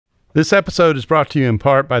This episode is brought to you in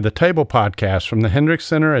part by the Table Podcast from the Hendricks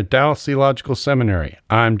Center at Dallas Theological Seminary.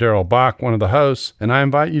 I'm Darrell Bach, one of the hosts, and I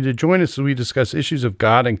invite you to join us as we discuss issues of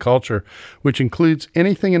God and culture, which includes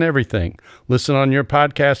anything and everything. Listen on your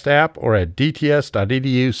podcast app or at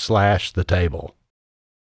dts.edu/thetable.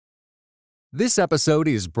 This episode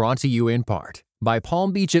is brought to you in part by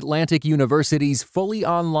Palm Beach Atlantic University's fully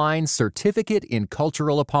online Certificate in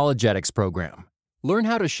Cultural Apologetics program. Learn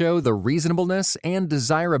how to show the reasonableness and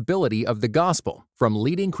desirability of the gospel from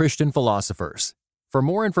leading Christian philosophers. For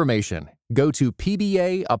more information, go to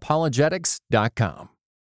pbaapologetics.com.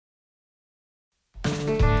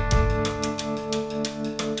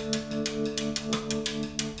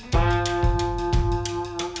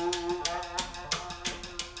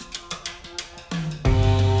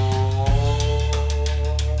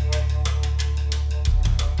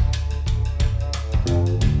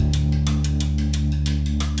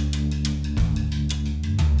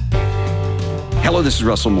 Hello, this is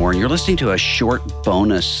Russell Moore, and you're listening to a short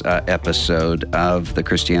bonus episode of the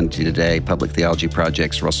Christianity Today Public Theology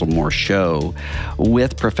Project's Russell Moore Show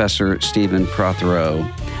with Professor Stephen Prothero,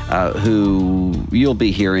 who you'll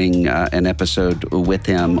be hearing an episode with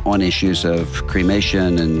him on issues of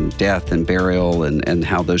cremation and death and burial and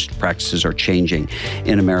how those practices are changing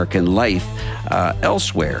in American life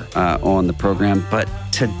elsewhere on the program. But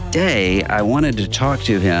today, I wanted to talk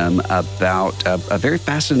to him about a very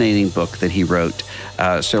fascinating book that he wrote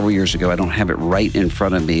several years ago. I don't have it right in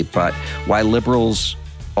front of me, but Why Liberals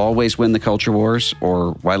Always Win the Culture Wars,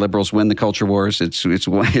 or Why Liberals Win the Culture Wars. It's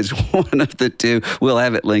one of the two. We'll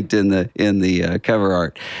have it linked in the cover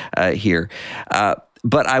art here.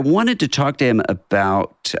 But I wanted to talk to him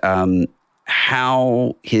about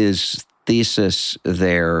how his thesis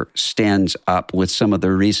there stands up with some of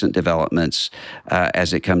the recent developments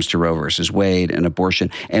as it comes to Roe versus Wade and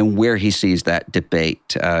abortion, and where he sees that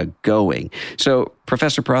debate going. So,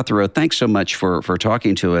 Professor Prothero, thanks so much for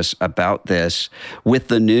talking to us about this with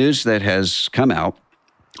the news that has come out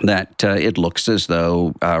that it looks as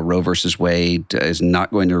though Roe versus Wade is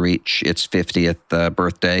not going to reach its 50th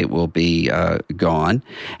birthday, will be gone,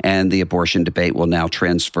 and the abortion debate will now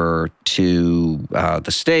transfer to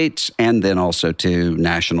the states and then also to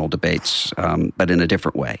national debates, but in a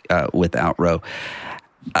different way, without Roe.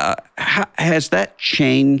 Has that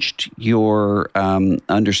changed your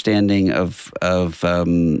understanding of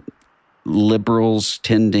liberals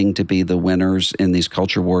tending to be the winners in these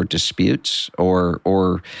culture war disputes,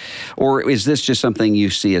 or is this just something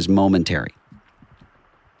you see as momentary?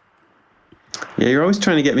 Yeah, you're always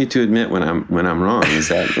trying to get me to admit when I'm wrong. Is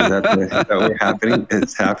that what's happening?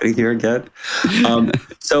 It's happening here again.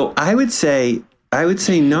 So I would say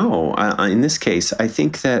no. In this case, I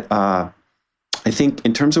think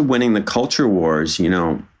in terms of winning the culture wars,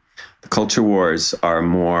 the culture wars are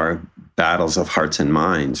more battles of hearts and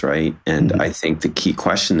minds, right? And I think the key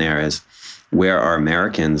question there is, where are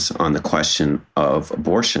Americans on the question of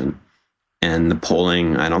abortion? And the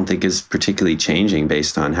polling, I don't think, is particularly changing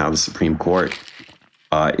based on how the Supreme Court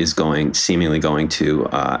is seemingly going to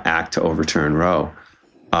act to overturn Roe.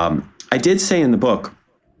 I did say in the book,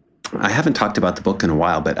 I haven't talked about the book in a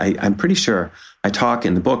while, but I'm pretty sure I talk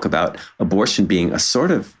in the book about abortion being a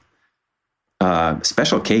sort of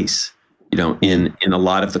special case, in a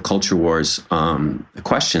lot of the culture wars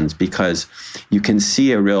questions, because you can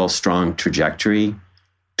see a real strong trajectory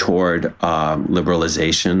toward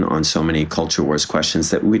liberalization on so many culture wars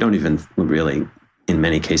questions that we don't even really, in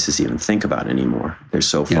many cases, even think about anymore. They're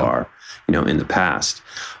so far, in the past.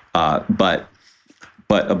 But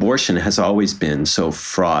abortion has always been so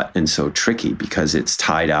fraught and so tricky because it's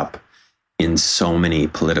tied up in so many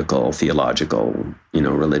political, theological,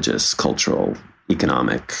 religious, cultural,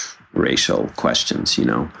 economic, racial questions,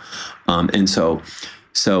 and so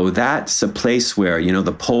that's a place where,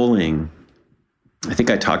 the polling, I think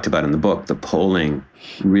I talked about in the book, the polling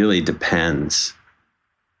really depends,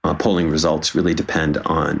 polling results really depend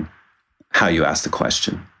on how you ask the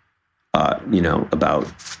question, about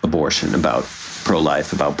abortion, about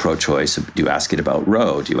pro-life, about pro-choice. Do you ask it about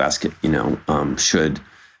Roe? Do you ask it, do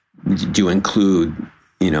you include,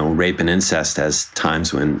 rape and incest as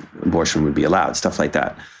times when abortion would be allowed, stuff like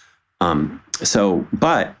that.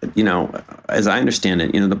 But as I understand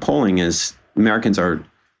it, the polling is more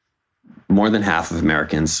than half of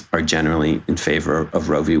Americans are generally in favor of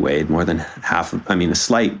Roe v. Wade. More than half,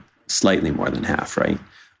 slightly more than half, right?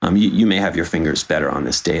 You may have your fingers better on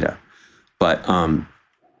this data, but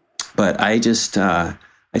I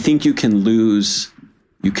think you can lose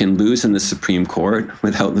in the Supreme Court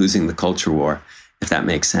without losing the culture war, if that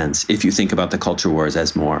makes sense. If you think about the culture wars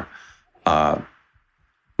as more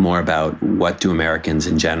more about what do Americans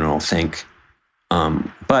in general think.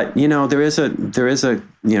 But there is a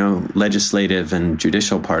legislative and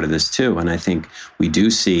judicial part of this too, and I think we do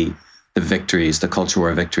see the culture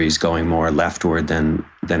war victories going more leftward than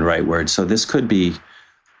rightward. So this could be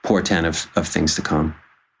portent of things to come.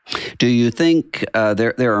 Do you think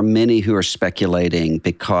there are many who are speculating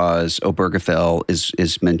because Obergefell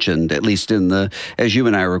is mentioned, at least in as you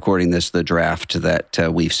and I are recording this, the draft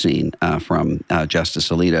that we've seen from Justice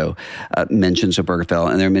Alito mentions Obergefell,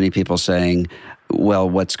 and there are many people saying, well,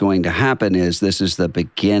 what's going to happen is this is the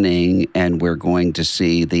beginning, and we're going to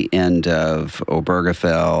see the end of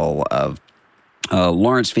Obergefell, of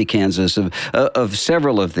Lawrence v. Kansas, of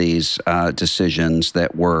several of these decisions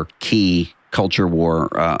that were key culture war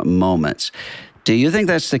moments. Do you think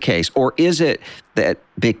that's the case? Or is it that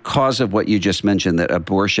because of what you just mentioned, that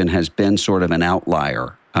abortion has been sort of an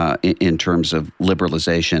outlier in terms of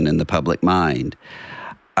liberalization in the public mind,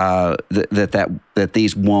 that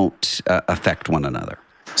these won't affect one another?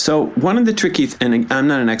 So one of the tricky, and I'm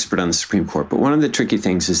not an expert on the Supreme Court, but one of the tricky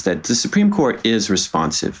things is that the Supreme Court is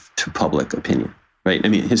responsive to public opinion, right? I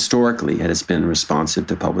mean, historically, it has been responsive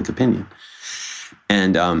to public opinion.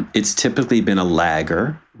 And it's typically been a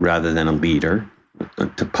lagger rather than a leader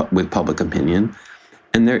with public opinion.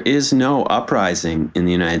 And there is no uprising in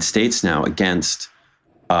the United States now against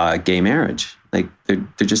gay marriage. Like there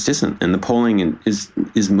just isn't. And the polling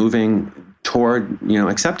is moving toward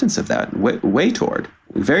acceptance of that, way toward,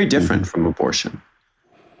 very different from abortion.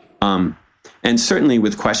 And certainly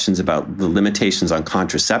with questions about the limitations on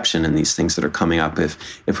contraception and these things that are coming up,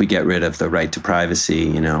 if we get rid of the right to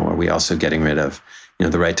privacy, are we also getting rid of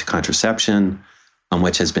the right to contraception,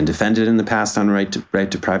 which has been defended in the past on right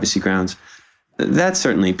to privacy grounds? That's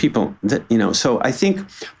certainly people that So I think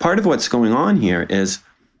part of what's going on here is,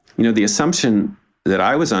 the assumption that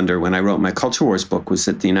I was under when I wrote my Culture Wars book was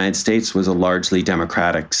that the United States was a largely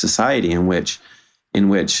democratic society in which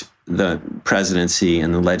the presidency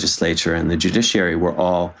and the legislature and the judiciary were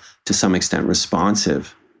all, to some extent,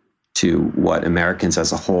 responsive to what Americans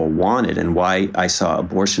as a whole wanted. And why I saw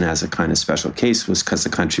abortion as a kind of special case was because the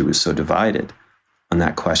country was so divided on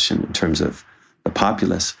that question in terms of the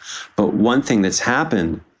populace. But one thing that's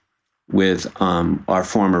happened with our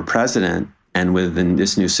former president and with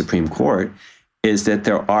this new Supreme Court is that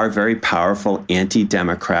there are very powerful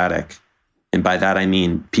anti-democratic, and by that I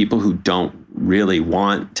mean people who don't really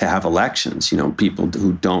want to have elections, people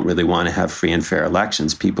who don't really want to have free and fair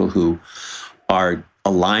elections, people who are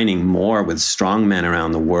aligning more with strong men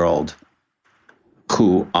around the world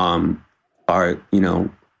who are,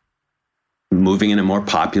 moving in a more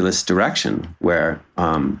populist direction where,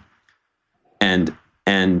 and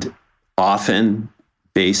often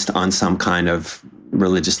based on some kind of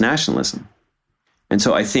religious nationalism. And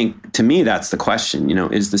so I think, to me, that's the question,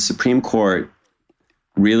 is the Supreme Court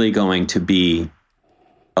really going to be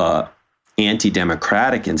an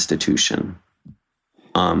anti-democratic institution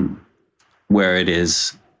where it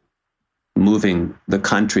is moving the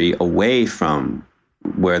country away from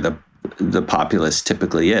where the populace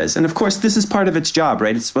typically is? And of course, this is part of its job,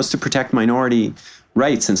 right? It's supposed to protect minority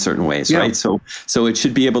rights in certain ways, yeah. Right? So it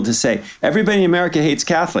should be able to say, everybody in America hates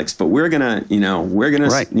Catholics, but we're gonna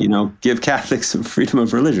right. Give Catholics some freedom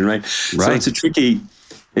of religion, right? So it's a tricky,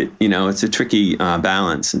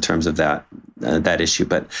 balance in terms of that issue.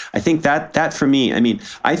 But I think that for me,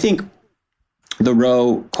 I think the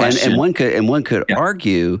Roe question, and one could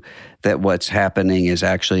argue that what's happening is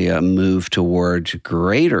actually a move toward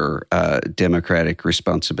greater democratic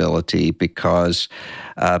responsibility because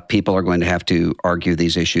people are going to have to argue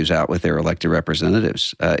these issues out with their elected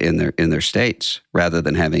representatives in their states, rather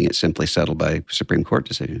than having it simply settled by Supreme Court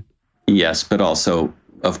decision. Yes, but also,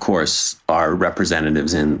 of course, our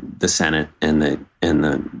representatives in the Senate and the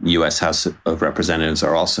U.S. House of Representatives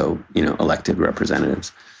are also elected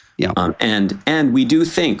representatives. Yeah, and we do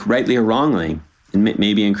think, rightly or wrongly, and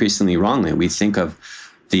maybe increasingly wrongly, we think of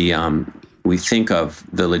the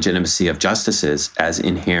legitimacy of justices as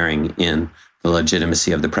inhering in the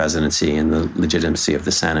legitimacy of the presidency and the legitimacy of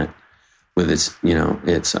the Senate, with its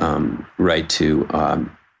right to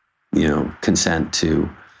consent to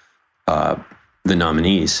the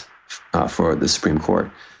nominees for the Supreme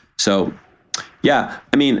Court. So, yeah,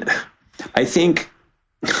 I think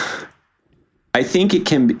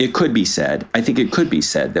it could be said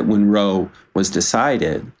that when Roe was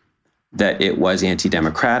decided, that it was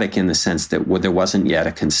anti-democratic in the sense that there wasn't yet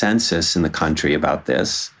a consensus in the country about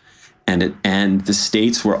this, and the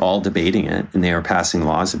states were all debating it and they were passing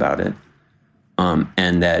laws about it, and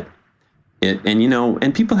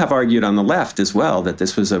people have argued on the left as well that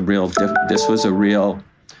this was a real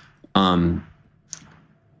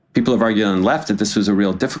people have argued on the left that this was a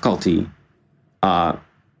real difficulty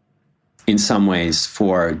in some ways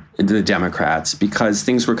for the Democrats, because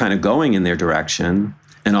things were kind of going in their direction,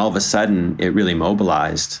 and all of a sudden it really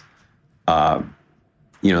mobilized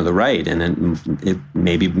the right, and it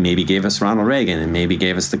maybe gave us Ronald Reagan, and maybe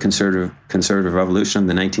gave us the conservative revolution of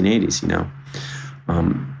the 1980s.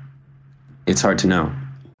 It's hard to know.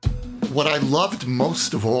 What I loved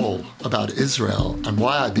most of all about Israel and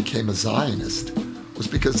why I became a Zionist was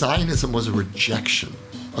because Zionism was a rejection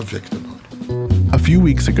of victimhood. A few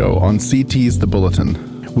weeks ago on CT's The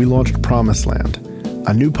Bulletin, we launched Promised Land,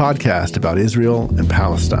 a new podcast about Israel and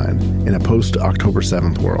Palestine in a post-October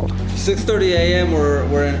 7th world. 6:30 a.m. we're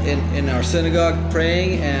in our synagogue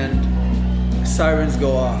praying, and sirens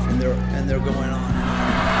go off, and they're going on.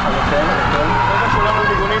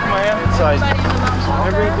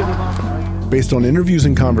 Based on interviews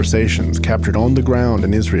and conversations captured on the ground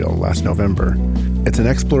in Israel last November, it's an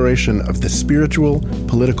exploration of the spiritual,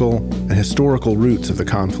 political, and historical roots of the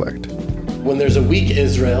conflict. When there's a weak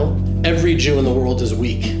Israel, every Jew in the world is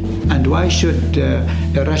weak. And why should a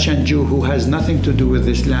Russian Jew who has nothing to do with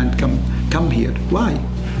this land come here? Why?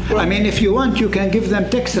 I mean, if you want, you can give them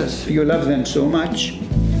Texas. You love them so much.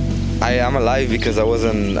 I am alive because I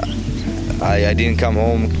didn't come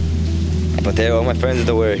home. But all my friends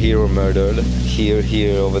that were here were murdered.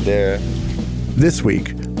 Here, over there. This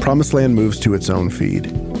week, Promised Land moves to its own feed.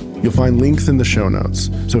 You'll find links in the show notes,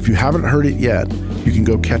 so if you haven't heard it yet, you can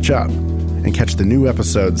go catch up and catch the new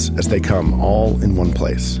episodes as they come all in one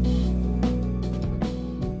place.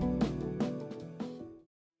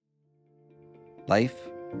 Life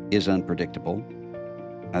is unpredictable.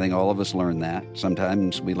 I think all of us learn that.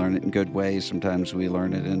 Sometimes we learn it in good ways. Sometimes we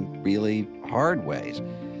learn it in really hard ways.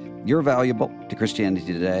 You're valuable to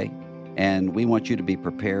Christianity Today, and we want you to be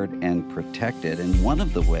prepared and protected. And one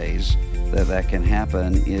of the ways that can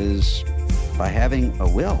happen is by having a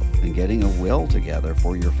will and getting a will together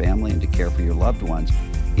for your family and to care for your loved ones.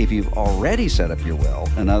 If you've already set up your will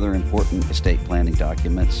and other important estate planning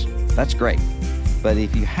documents, that's great. But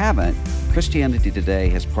if you haven't, Christianity Today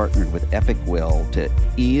has partnered with Epic Will to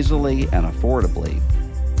easily and affordably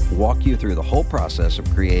walk you through the whole process of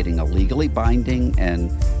creating a legally binding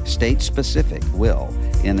and state-specific will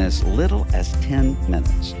in as little as 10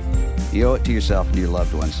 minutes. You owe it to yourself and your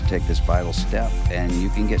loved ones to take this vital step, and you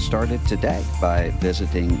can get started today by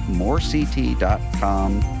visiting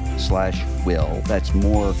morect.com/will. That's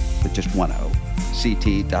more with just one O.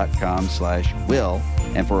 ct.com/will,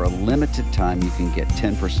 and for a limited time you can get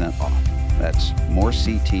 10% off. That's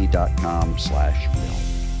morect.com/will.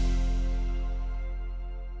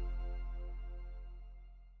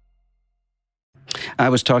 I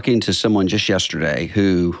was talking to someone just yesterday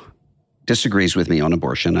who disagrees with me on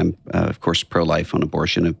abortion. I'm, of course, pro-life on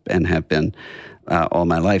abortion and have been all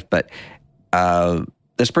my life. But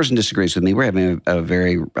this person disagrees with me. We're having a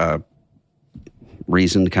very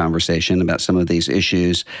reasoned conversation about some of these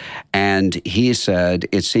issues. And he said,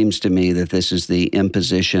 it seems to me that this is the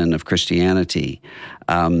imposition of Christianity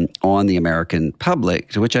on the American public,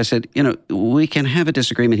 to which I said, we can have a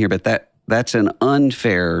disagreement here, but that's an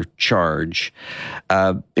unfair charge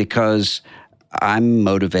because I'm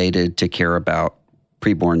motivated to care about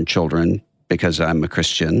preborn children because I'm a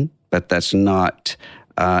Christian, but that's not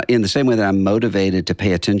in the same way that I'm motivated to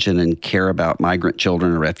pay attention and care about migrant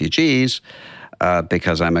children or refugees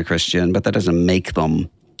because I'm a Christian, but that doesn't make them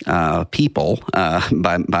people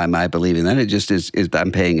by my believing that. It just is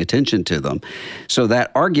I'm paying attention to them. So that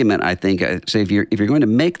argument, I think, say if you're going to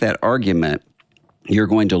make that argument, you're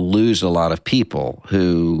going to lose a lot of people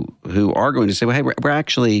who are going to say, well, hey,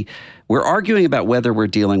 we're arguing about whether we're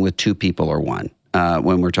dealing with two people or one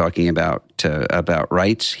when we're talking about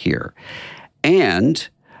rights here. And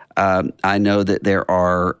I know that there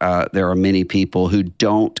are many people who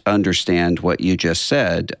don't understand what you just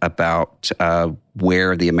said about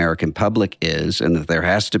where the American public is, and that there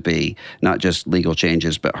has to be not just legal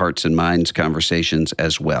changes, but hearts and minds conversations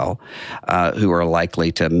as well, who are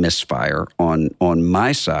likely to misfire on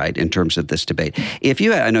my side in terms of this debate.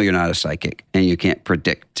 I know you're not a psychic and you can't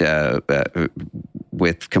predict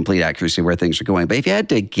with complete accuracy where things are going, but if you had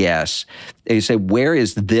to guess, and you say, where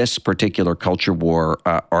is this particular culture war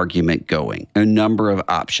argument going? A number of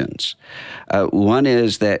options. One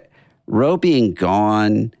is that Roe being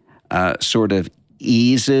gone sort of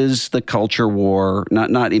eases the culture war,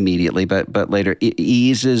 not immediately, but later, it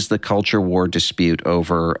eases the culture war dispute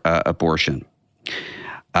over abortion.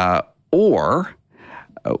 Or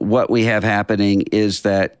what we have happening is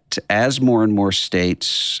that as more and more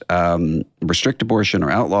states restrict abortion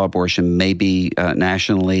or outlaw abortion, maybe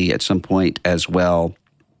nationally at some point as well,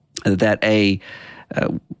 that a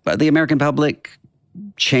the American public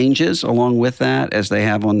changes along with that, as they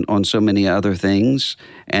have on so many other things,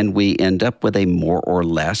 and we end up with a more or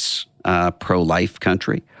less pro-life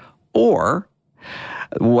country? Or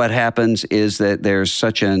what happens is that there's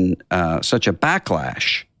such a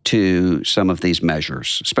backlash to some of these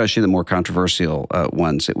measures, especially the more controversial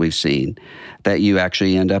ones that we've seen, that you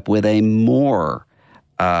actually end up with a more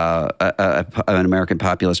an American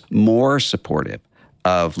populace more supportive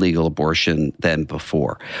of legal abortion than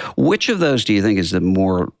before. Which of those do you think is the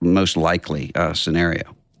most likely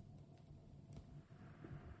scenario?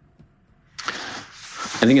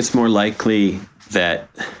 I think it's more likely that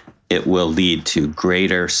it will lead to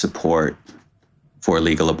greater support for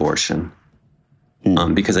legal abortion,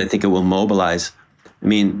 because I think it will mobilize. I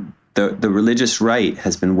mean, the religious right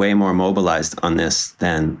has been way more mobilized on this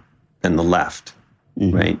than the left,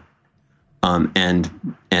 right?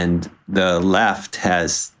 And the left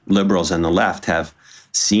liberals and the left have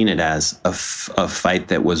seen it as a fight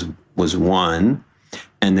that was won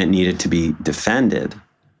and that needed to be defended,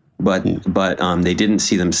 but they didn't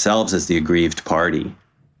see themselves as the aggrieved party.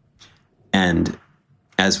 And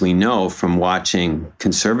as we know from watching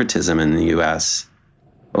conservatism in the U.S.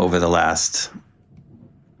 over the last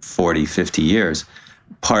 40, 50 years,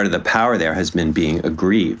 part of the power there has been being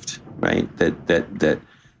aggrieved, right? That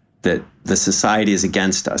the society is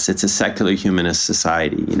against us. It's a secular humanist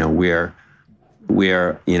society.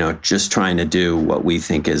 We're just trying to do what we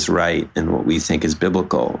think is right and what we think is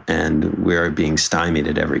biblical, and we're being stymied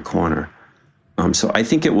at every corner. So I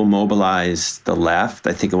think it will mobilize the left.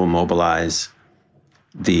 I think it will mobilize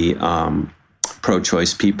the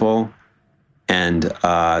pro-choice people, and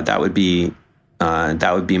that would be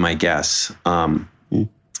my guess.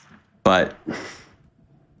 But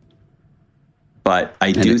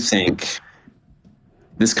I do think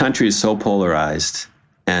this country is so polarized,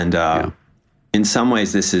 and in some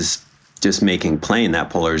ways, this is just making plain that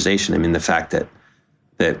polarization. I mean, the fact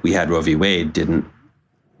that we had Roe v. Wade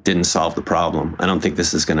didn't solve the problem. I don't think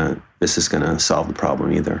this is gonna solve the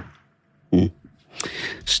problem either.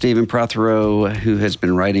 Stephen Prothero, who has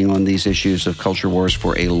been writing on these issues of culture wars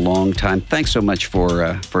for a long time, thanks so much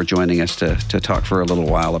for joining us to talk for a little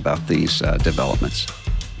while about these developments.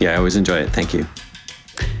 Yeah, I always enjoy it. Thank you.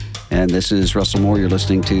 And this is Russell Moore. You're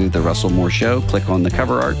listening to The Russell Moore Show. Click on the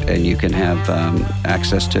cover art and you can have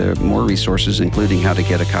access to more resources, including how to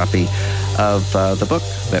get a copy of the book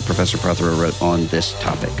that Professor Prothero wrote on this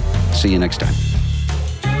topic. See you next time.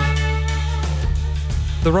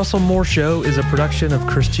 The Russell Moore Show is a production of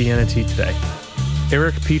Christianity Today.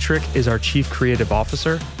 Eric Petrick is our Chief Creative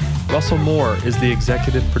Officer. Russell Moore is the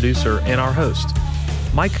executive producer and our host.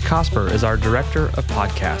 Mike Cosper is our Director of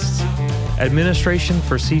Podcasts. Administration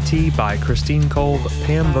for CT by Christine Kolb,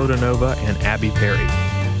 Pam Vodanova, and Abby Perry.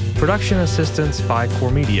 Production assistance by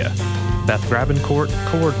Core Media. Beth Grabencourt,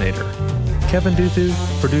 Coordinator. Kevin Duthu,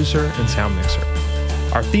 Producer and Sound Mixer.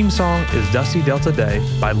 Our theme song is Dusty Delta Day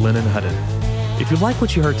by Lennon Hutton. If you like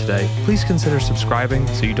what you heard today, please consider subscribing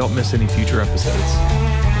so you don't miss any future episodes.